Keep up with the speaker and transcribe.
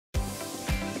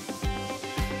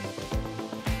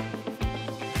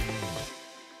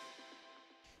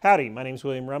Howdy, my name is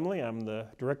William Rumley. I'm the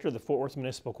director of the Fort Worth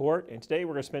Municipal Court, and today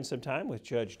we're going to spend some time with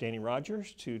Judge Danny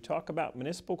Rogers to talk about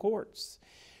municipal courts.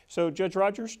 So Judge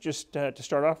Rogers, just to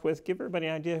start off with, give everybody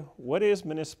an idea, what is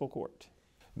municipal court?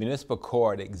 Municipal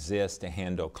court exists to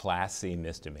handle Class C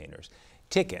misdemeanors.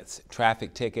 Tickets,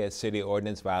 traffic tickets, city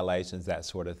ordinance violations, that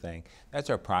sort of thing.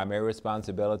 That's our primary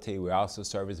responsibility. We also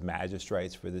serve as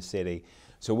magistrates for the city.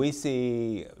 So we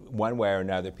see, one way or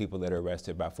another, people that are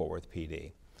arrested by Fort Worth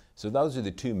PD. So those are the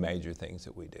two major things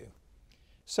that we do.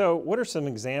 So what are some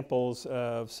examples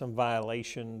of some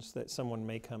violations that someone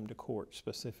may come to court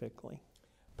specifically?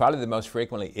 Probably the most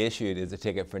frequently issued is a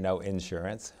ticket for no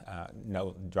insurance,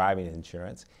 no driving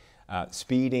insurance.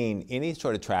 Speeding, any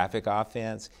sort of traffic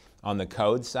offense. On the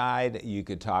code side, you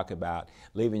could talk about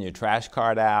leaving your trash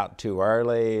cart out too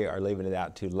early or leaving it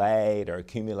out too late or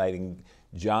accumulating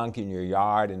junk in your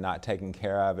yard and not taking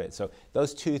care of it. So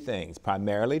those two things,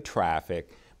 primarily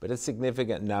traffic, but a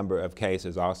significant number of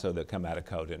cases also that come out of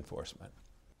code enforcement.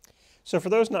 So for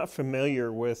those not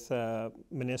familiar with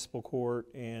municipal court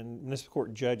and municipal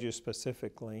court judges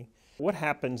specifically, what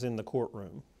happens in the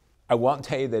courtroom? I won't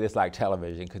tell you that it's like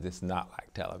television because it's not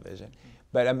like television.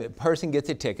 But I mean, a person gets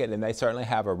a ticket and they certainly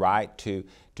have a right to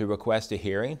request a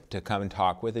hearing, to come and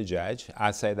talk with a judge. I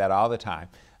say that all the time,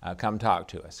 come talk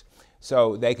to us.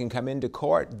 So they can come into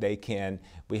court,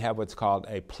 we have what's called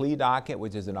a plea docket,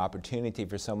 which is an opportunity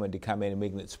for someone to come in and we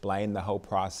can explain the whole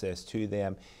process to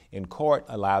them in court,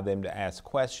 allow them to ask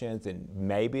questions, and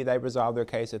maybe they resolve their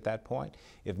case at that point.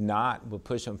 If not, we'll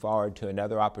push them forward to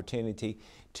another opportunity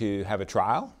to have a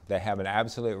trial. They have an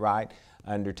absolute right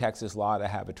under Texas law to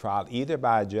have a trial either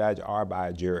by a judge or by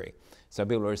a jury. Some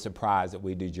people are surprised that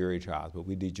we do jury trials, but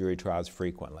we do jury trials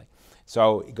frequently.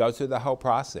 So it goes through the whole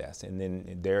process, and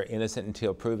then they're innocent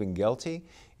until proven guilty.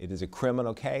 It is a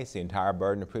criminal case. The entire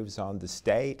burden of proof is on the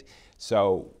state.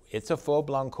 So it's a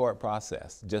full-blown court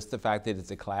process. Just the fact that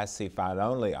it's a Class C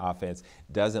fine-only offense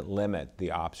doesn't limit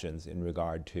the options in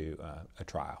regard to a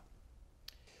trial.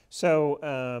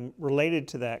 So related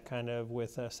to that kind of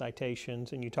with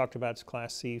citations, and you talked about it's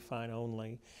Class C fine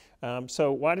only.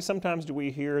 So why sometimes do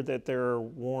we hear that there are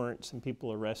warrants and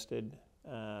people arrested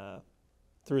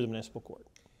through the municipal court?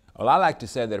 Well, I like to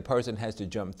say that a person has to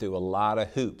jump through a lot of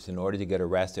hoops in order to get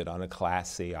arrested on a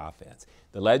Class C offense.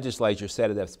 The legislature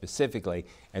set it up specifically,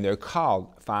 and they're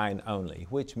called fine only,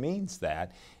 which means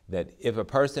that if a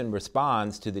person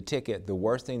responds to the ticket, the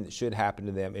worst thing that should happen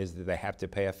to them is that they have to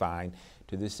pay a fine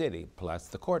to the city, plus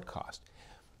the court cost.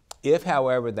 If,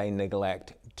 however, they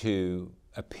neglect to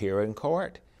appear in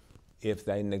court, if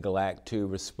they neglect to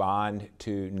respond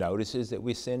to notices that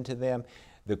we send to them,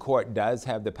 the court does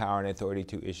have the power and authority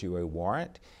to issue a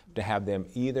warrant to have them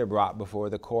either brought before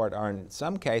the court or in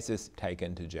some cases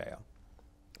taken to jail.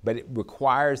 But it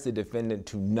requires the defendant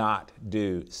to not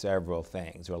do several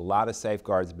things. There are a lot of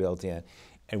safeguards built in,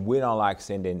 and we don't like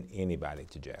sending anybody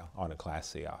to jail on a Class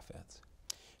C offense.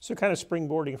 So kind of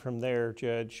springboarding from there,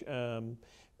 Judge,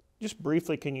 just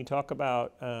briefly, can you talk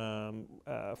about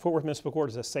Fort Worth Municipal Court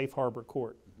as a safe harbor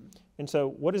court? And so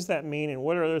what does that mean, and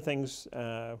what are other things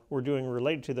we're doing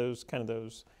related to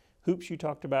those hoops you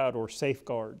talked about or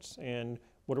safeguards? And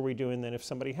what are we doing then if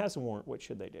somebody has a warrant? What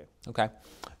should they do? Okay.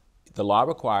 The law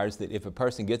requires that if a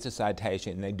person gets a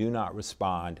citation and they do not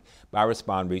respond,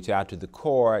 reach out to the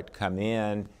court, come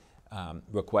in,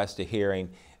 request a hearing.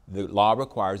 The law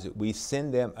requires that we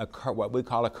send them what we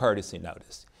call a courtesy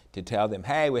notice to tell them,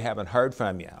 hey, we haven't heard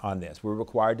from you on this. We're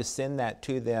required to send that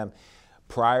to them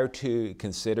prior to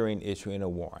considering issuing a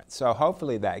warrant. So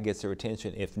hopefully that gets their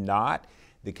attention. If not,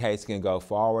 the case can go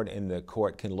forward and the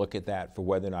court can look at that for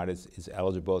whether or not it's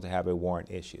eligible to have a warrant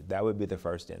issued. That would be the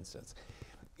first instance.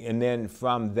 And then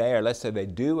from there, let's say they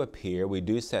do appear, we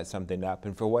do set something up,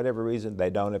 and for whatever reason they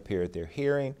don't appear at their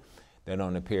hearing, they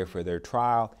don't appear for their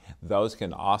trial, those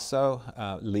can also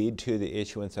lead to the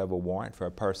issuance of a warrant for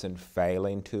a person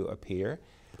failing to appear.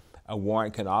 A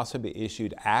warrant can also be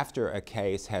issued after a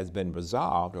case has been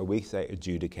resolved, or we say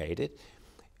adjudicated,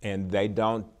 and they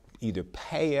don't either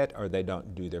pay it, or they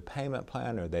don't do their payment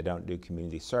plan, or they don't do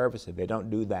community service. If they don't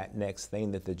do that next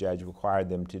thing that the judge required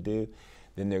them to do,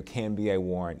 then there can be a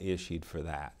warrant issued for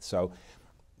that. So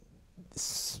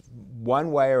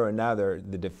one way or another,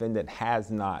 the defendant has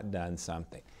not done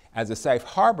something. As a safe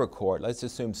harbor court, let's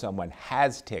assume someone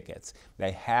has tickets,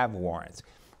 they have warrants.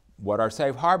 What our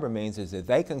safe harbor means is that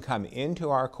they can come into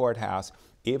our courthouse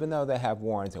even though they have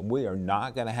warrants, and we are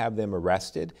not going to have them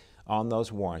arrested on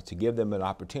those warrants, to give them an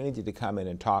opportunity to come in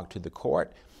and talk to the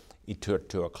court,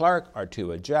 to a clerk or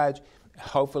to a judge,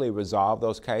 hopefully resolve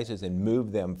those cases and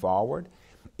move them forward.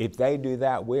 If they do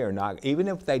that, we are not, even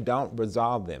if they don't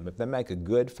resolve them, if they make a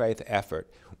good faith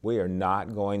effort, we are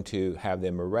not going to have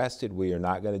them arrested. We are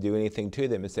not going to do anything to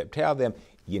them except tell them,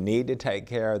 you need to take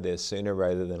care of this sooner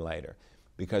rather than later,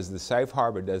 because the safe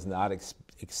harbor does not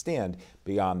extend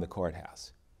beyond the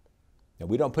courthouse. Now,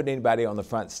 we don't put anybody on the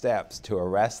front steps to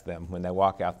arrest them when they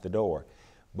walk out the door,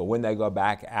 but when they go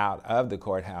back out of the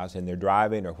courthouse and they're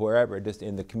driving or wherever, just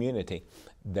in the community,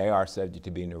 they are subject to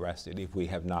being arrested if we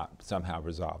have not somehow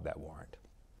resolved that warrant.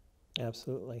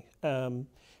 Absolutely.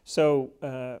 So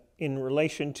in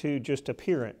relation to just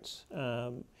appearance,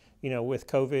 you know, with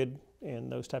COVID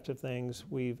and those types of things,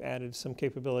 we've added some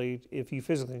capability if you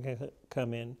physically can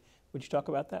come in. Would you talk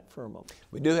about that for a moment?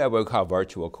 We do have what we call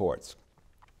virtual courts.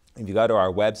 If you go to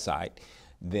our website,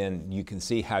 then you can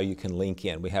see how you can link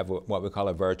in. We have what we call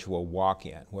a virtual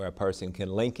walk-in, where a person can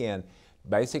link in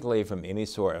basically from any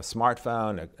sort of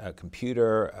smartphone, a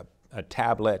computer, a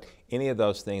tablet, any of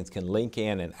those things can link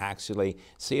in and actually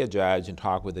see a judge and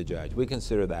talk with a judge. We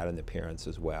consider that an appearance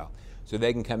as well. So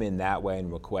they can come in that way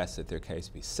and request that their case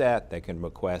be set. They can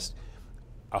request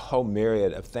a whole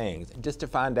myriad of things just to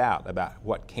find out about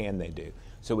what can they do.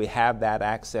 So we have that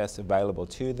access available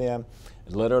to them,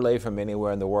 literally from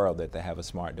anywhere in the world that they have a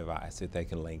smart device that they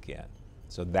can link in.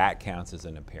 So that counts as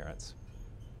an appearance.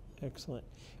 Excellent.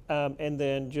 And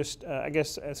then just, I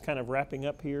guess, as kind of wrapping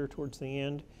up here towards the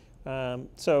end,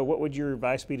 so what would your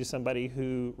advice be to somebody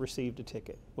who received a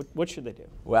ticket? What should they do?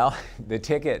 Well, the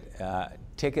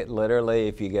ticket literally,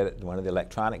 if you get one of the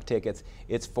electronic tickets,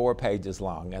 it's 4 pages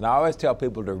long. And I always tell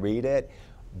people to read it,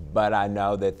 but I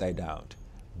know that they don't.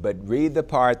 But read the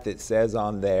part that says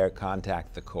on there,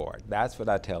 contact the court. That's what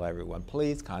I tell everyone.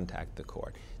 Please contact the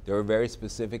court. There are very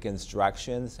specific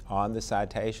instructions on the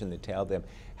citation that tell them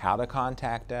how to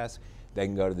contact us. They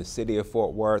can go to the City of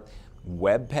Fort Worth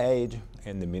webpage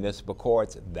in the municipal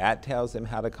courts. That tells them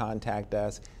how to contact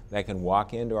us. They can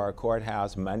walk into our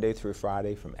courthouse Monday through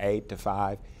Friday from 8 to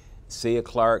 5, see a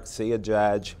clerk, see a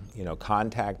judge, you know,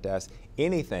 contact us,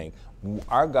 anything.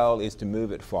 Our goal is to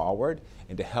move it forward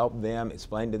and to help them,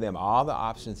 explain to them all the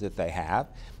options that they have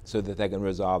so that they can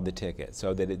resolve the ticket,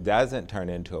 so that it doesn't turn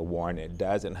into a warrant, it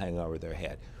doesn't hang over their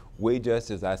head. We just,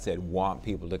 as I said, want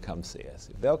people to come see us.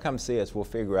 If they'll come see us, we'll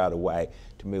figure out a way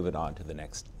to move it on to the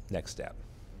next step.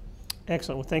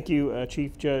 Excellent. Well, thank you,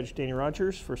 Chief Judge Danny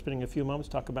Rogers, for spending a few moments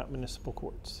to talk about municipal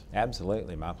courts.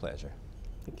 Absolutely, my pleasure.